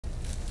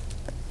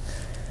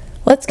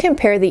Let's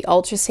compare the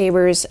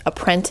Ultrasabers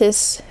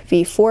Apprentice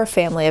V4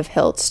 family of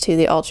hilts to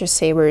the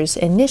Ultrasabers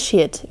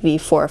Initiate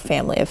V4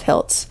 family of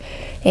hilts.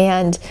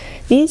 And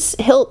these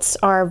hilts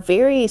are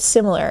very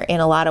similar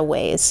in a lot of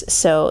ways.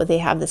 So they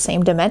have the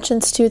same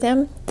dimensions to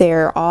them.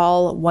 They're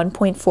all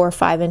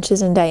 1.45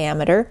 inches in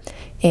diameter,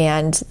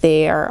 and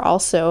they are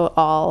also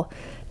all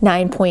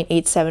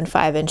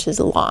 9.875 inches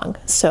long,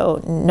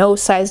 so no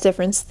size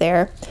difference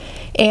there.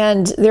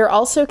 And they're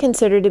also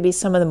considered to be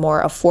some of the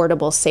more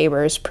affordable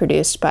sabers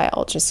produced by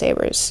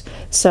Ultrasabers.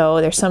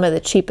 So they're some of the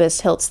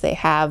cheapest hilts they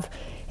have,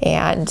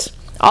 and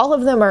all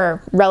of them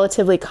are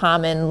relatively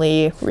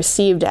commonly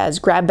received as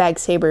grab bag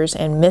sabers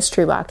and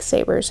mystery box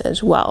sabers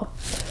as well.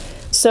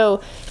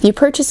 So if you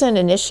purchase an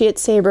Initiate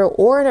saber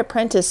or an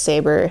Apprentice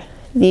saber,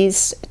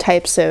 these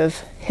types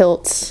of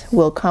hilts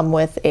will come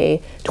with a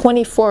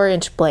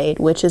 24-inch blade,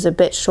 which is a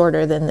bit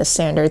shorter than the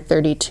standard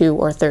 32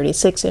 or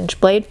 36-inch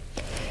blade.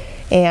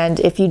 And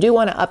if you do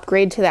want to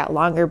upgrade to that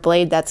longer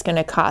blade, that's going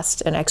to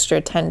cost an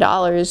extra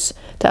 $10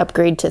 to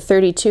upgrade to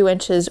 32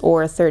 inches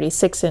or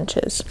 36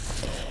 inches.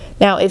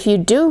 Now, if you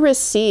do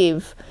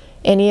receive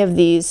any of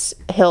these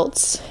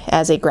hilts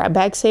as a grab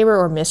bag saber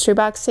or mystery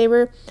box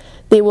saber,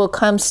 they will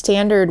come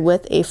standard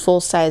with a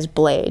full-size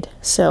blade.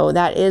 So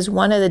that is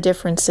one of the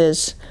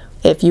differences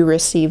if you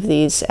receive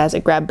these as a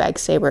grab bag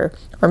saber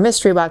or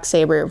mystery box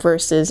saber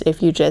versus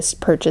if you just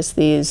purchase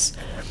these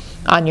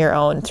on your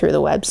own through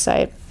the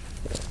website.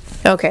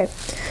 Okay,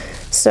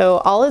 so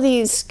all of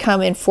these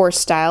come in 4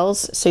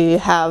 styles. So you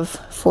have,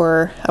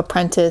 for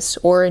Apprentice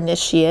or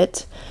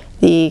Initiate,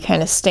 the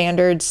kind of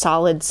standard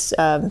solids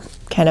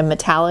kind of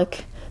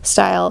metallic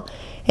style,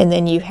 and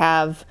then you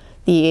have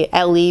the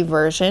LE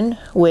version,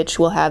 which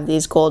will have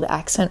these gold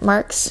accent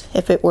marks.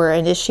 If it were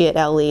Initiate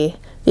LE,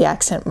 the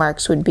accent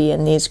marks would be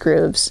in these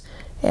grooves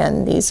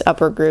and these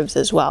upper grooves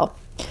as well.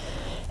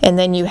 And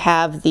then you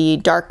have the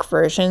dark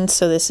version,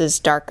 so this is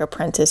Dark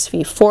Apprentice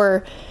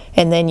V4,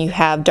 and then you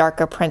have Dark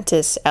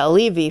Apprentice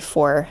LE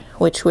V4,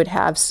 which would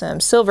have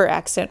some silver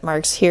accent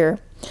marks here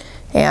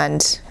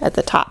and at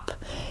the top.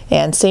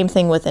 And same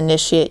thing with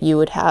Initiate, you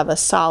would have a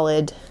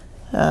solid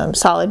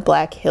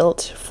black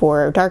hilt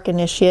for Dark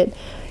Initiate,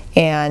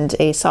 and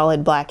a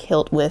solid black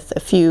hilt with a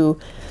few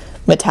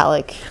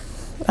metallic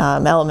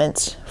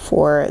elements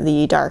for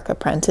the Dark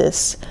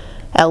Apprentice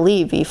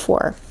LE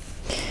V4.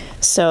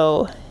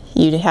 So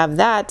you have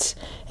that,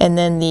 and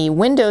then the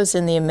windows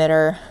in the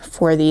emitter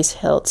for these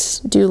hilts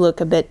do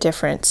look a bit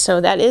different.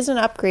 So that is an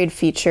upgrade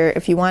feature.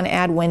 If you want to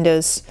add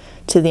windows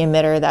to the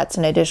emitter, that's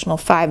an additional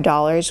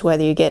 $5,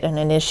 whether you get an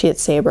Initiate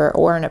saber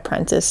or an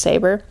Apprentice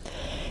saber.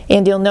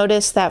 And you'll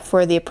notice that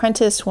for the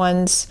Apprentice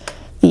ones,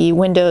 the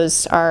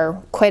windows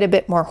are quite a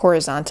bit more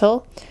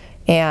horizontal,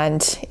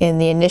 and in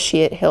the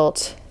Initiate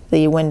hilt,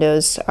 the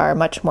windows are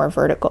much more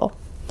vertical.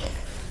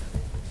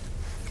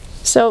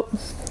 So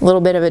a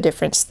little bit of a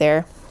difference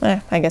there.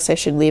 I guess I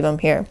should leave them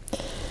here.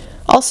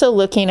 Also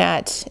looking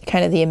at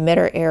kind of the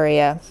emitter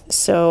area.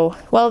 So,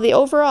 well, the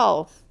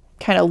overall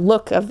kind of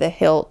look of the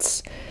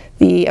hilts,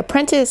 the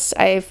Apprentice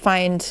I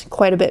find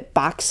quite a bit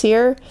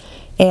boxier,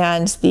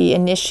 and the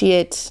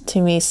Initiate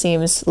to me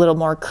seems a little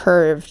more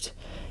curved.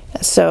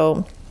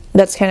 So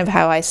that's kind of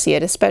how I see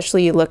it,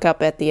 especially you look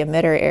up at the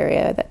emitter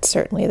area, that's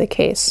certainly the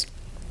case.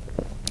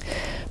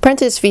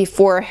 Apprentice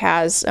V4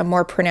 has a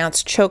more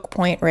pronounced choke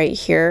point right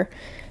here,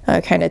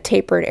 kind of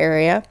tapered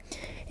area,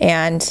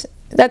 and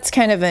that's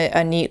kind of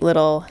a neat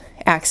little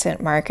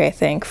accent mark, I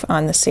think,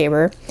 on the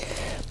saber.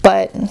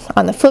 But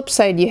on the flip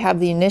side, you have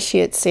the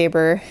Initiate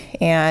saber,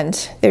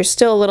 and there's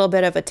still a little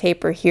bit of a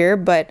taper here,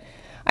 but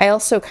I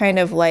also kind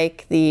of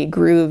like the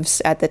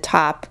grooves at the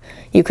top.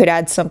 You could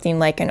add something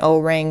like an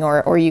O-ring,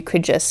 or you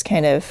could just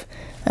kind of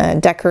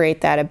decorate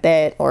that a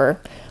bit,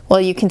 or,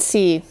 well, you can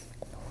see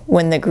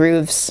when the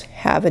grooves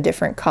have a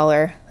different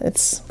color,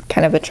 it's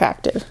kind of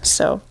attractive.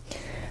 So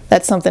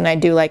that's something I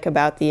do like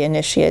about the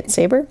Initiate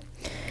saber.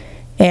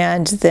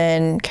 And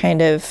then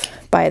kind of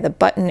by the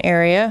button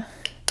area,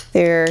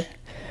 they're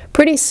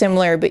pretty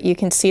similar, but you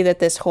can see that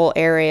this whole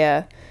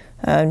area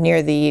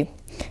near the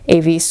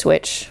AV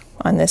switch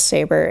on this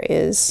saber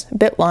is a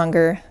bit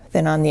longer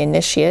than on the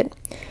Initiate.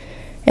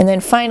 And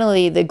then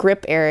finally, the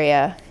grip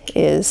area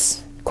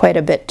is quite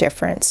a bit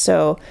different.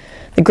 So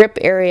the grip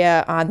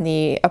area on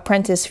the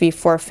Apprentice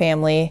V4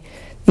 family,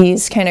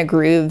 these kind of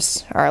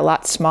grooves are a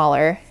lot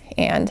smaller,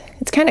 and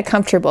it's kind of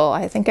comfortable.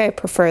 I think I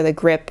prefer the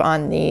grip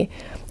on the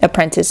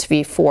Apprentice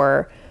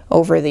V4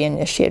 over the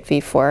Initiate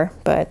V4,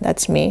 but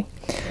that's me.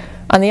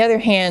 On the other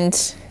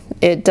hand,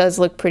 it does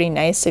look pretty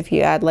nice if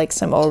you add like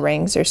some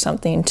O-rings or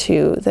something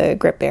to the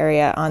grip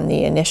area on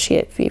the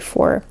Initiate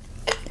V4.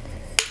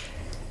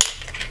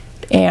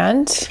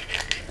 And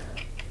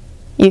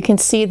you can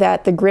see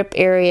that the grip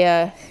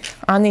area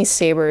on these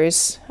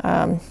sabers,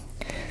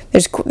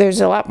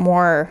 there's a lot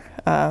more,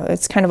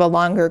 it's kind of a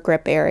longer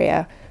grip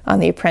area on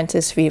the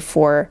Apprentice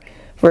V4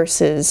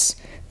 versus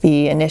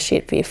the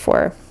Initiate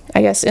V4.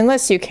 I guess,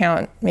 unless you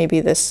count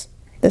maybe this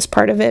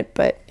part of it,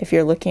 but if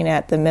you're looking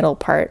at the middle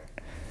part,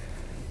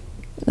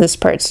 this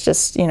part's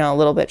just, you know, a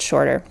little bit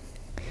shorter.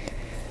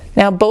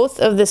 Now both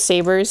of the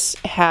sabers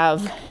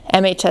have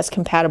MHS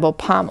compatible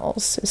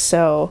pommels,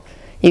 so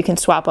you can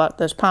swap out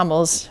those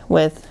pommels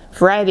with a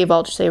variety of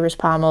Ultrasabers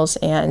pommels,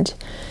 and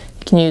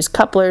you can use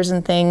couplers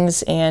and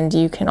things, and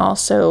you can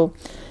also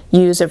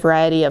use a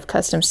variety of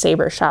custom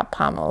saber shop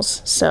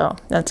pommels. So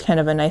that's kind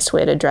of a nice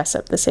way to dress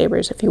up the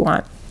sabers if you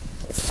want.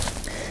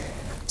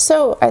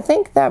 So I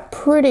think that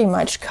pretty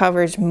much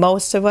covers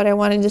most of what I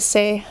wanted to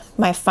say.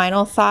 My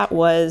final thought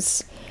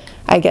was,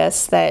 I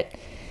guess, that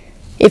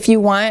if you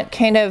want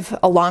kind of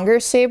a longer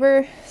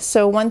saber,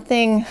 so one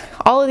thing,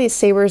 all of these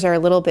sabers are a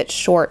little bit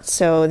short,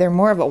 so they're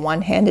more of a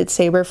one-handed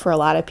saber for a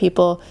lot of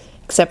people,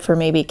 except for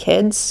maybe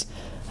kids.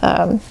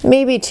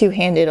 Maybe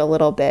two-handed a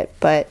little bit,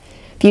 but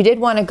if you did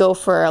want to go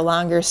for a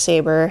longer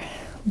saber,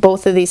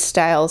 both of these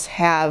styles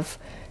have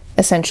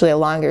essentially a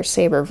longer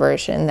saber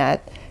version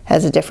that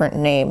has a different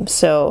name.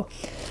 So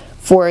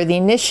for the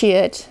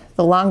Initiate,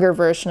 the longer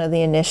version of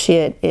the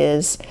Initiate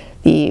is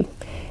the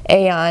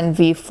Aeon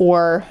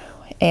V4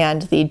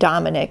 and the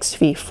Dominix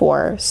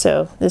V4.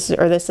 So this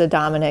is a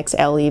Dominix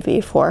LE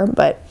V4,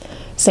 but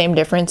same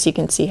difference. You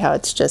can see how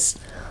it's just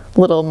a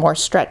little more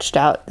stretched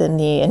out than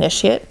the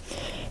Initiate.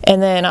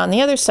 And then on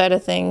the other side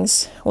of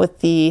things, with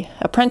the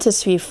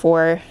Apprentice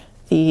V4,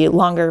 the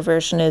longer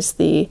version is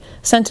the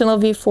Sentinel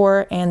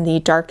V4 and the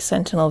Dark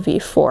Sentinel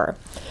V4.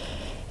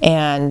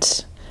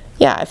 And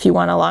yeah, if you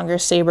want a longer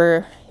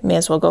saber, you may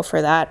as well go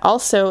for that.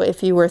 Also,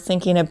 if you were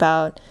thinking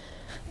about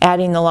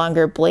adding the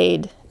longer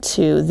blade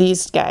to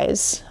these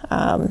guys,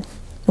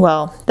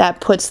 well,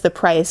 that puts the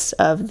price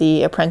of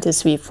the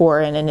Apprentice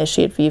V4 and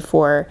Initiate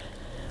V4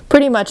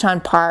 pretty much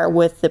on par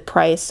with the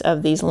price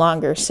of these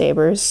longer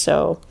sabers.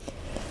 So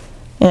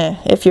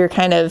if you're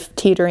kind of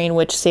teetering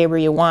which saber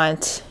you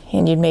want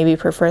and you'd maybe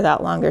prefer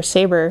that longer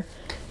saber,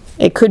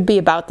 it could be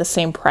about the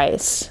same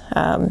price.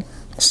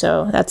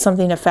 So that's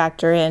something to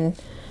factor in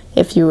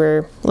if you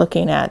were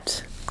looking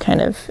at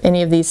kind of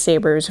any of these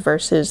sabers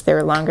versus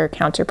their longer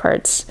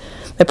counterparts.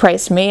 The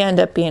price may end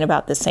up being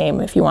about the same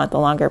if you want the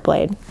longer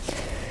blade.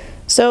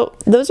 So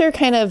those are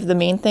kind of the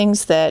main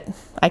things that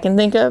I can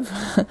think of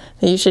that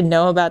you should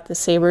know about the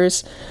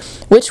sabers.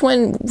 Which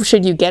one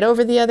should you get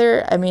over the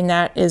other? I mean,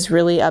 that is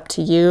really up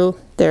to you.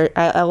 There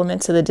are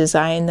elements of the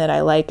design that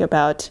I like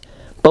about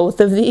both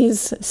of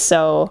these.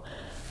 So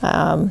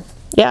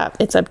yeah,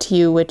 it's up to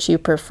you which you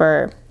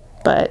prefer.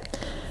 But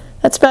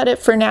that's about it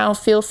for now.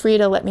 Feel free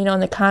to let me know in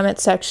the comment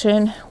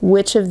section,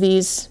 which of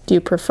these do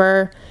you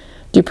prefer?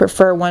 Do you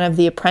prefer one of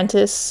the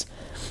Apprentice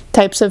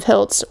types of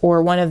hilts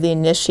or one of the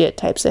Initiate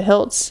types of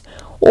hilts?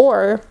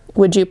 Or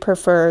would you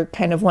prefer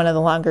kind of one of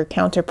the longer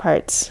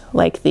counterparts,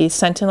 like the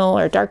Sentinel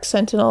or Dark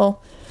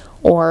Sentinel,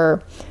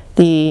 or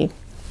the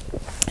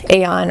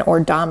Aeon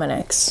or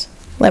Dominix?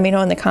 Let me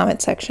know in the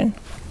comment section.